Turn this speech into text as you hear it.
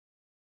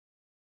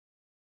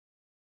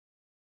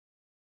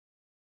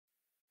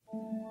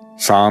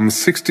Psalm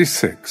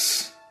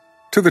 66,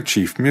 to the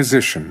chief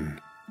musician,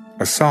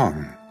 a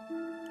song,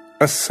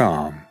 a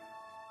psalm.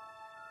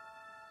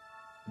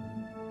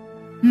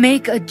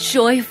 Make a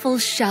joyful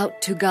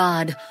shout to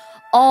God,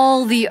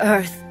 all the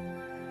earth.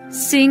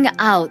 Sing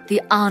out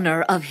the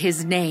honor of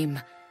his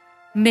name.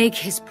 Make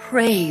his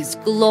praise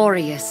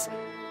glorious.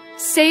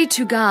 Say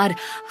to God,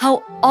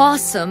 how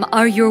awesome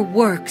are your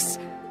works.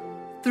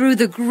 Through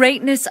the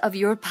greatness of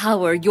your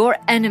power, your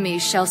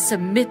enemies shall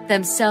submit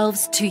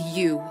themselves to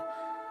you.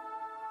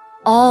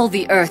 All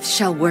the earth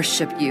shall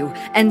worship you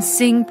and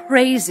sing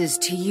praises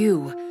to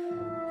you.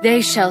 They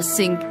shall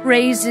sing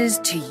praises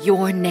to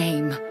your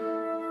name.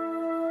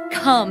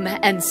 Come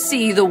and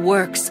see the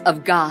works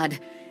of God.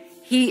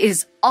 He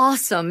is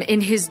awesome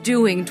in his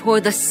doing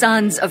toward the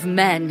sons of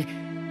men.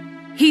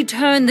 He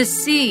turned the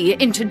sea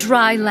into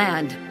dry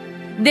land.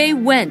 They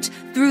went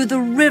through the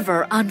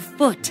river on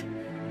foot.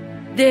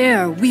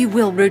 There we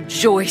will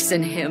rejoice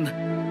in him.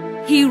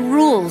 He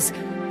rules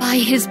by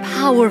his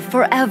power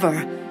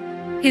forever.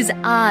 His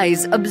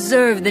eyes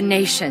observe the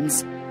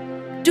nations.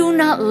 Do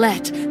not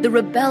let the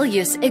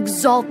rebellious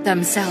exalt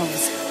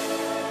themselves.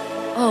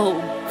 Oh,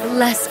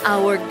 bless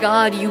our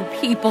God, you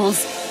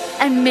peoples,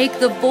 and make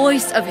the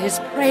voice of his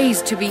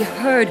praise to be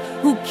heard,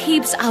 who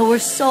keeps our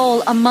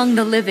soul among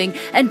the living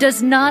and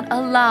does not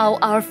allow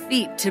our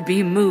feet to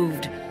be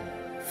moved.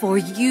 For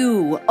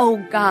you, O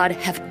God,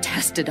 have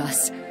tested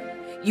us.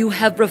 You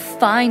have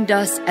refined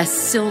us as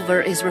silver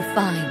is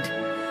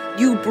refined.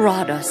 You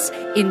brought us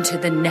into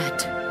the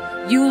net.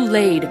 You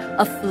laid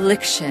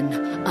affliction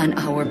on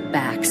our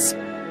backs.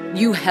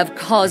 You have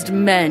caused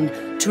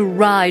men to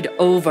ride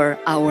over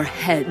our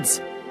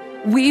heads.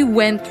 We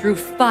went through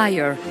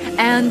fire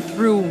and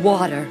through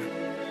water,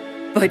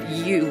 but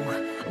you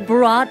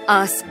brought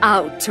us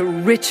out to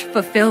rich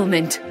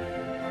fulfillment.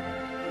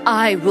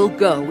 I will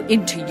go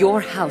into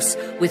your house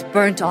with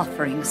burnt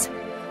offerings.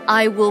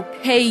 I will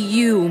pay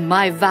you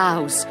my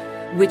vows,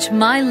 which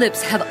my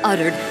lips have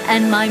uttered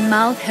and my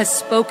mouth has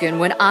spoken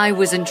when I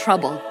was in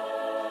trouble.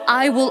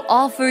 I will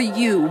offer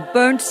you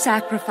burnt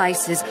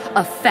sacrifices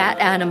of fat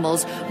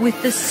animals with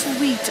the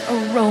sweet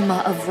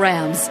aroma of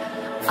rams.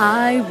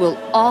 I will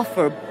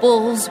offer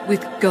bulls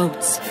with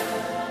goats.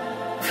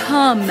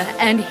 Come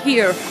and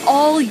hear,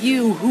 all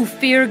you who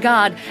fear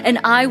God, and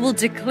I will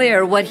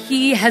declare what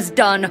he has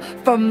done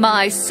for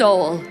my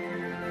soul.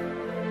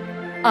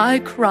 I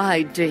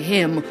cried to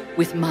him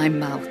with my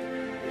mouth,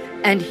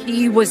 and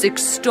he was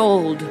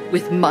extolled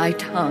with my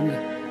tongue.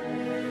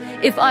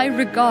 If I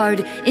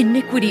regard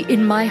iniquity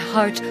in my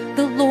heart,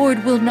 the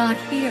Lord will not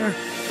hear,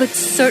 but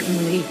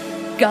certainly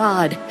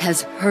God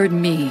has heard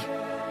me.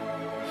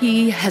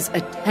 He has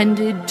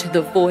attended to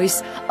the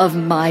voice of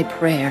my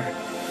prayer.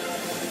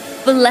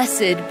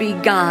 Blessed be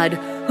God,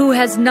 who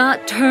has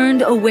not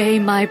turned away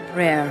my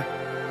prayer,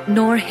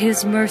 nor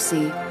his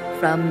mercy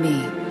from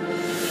me.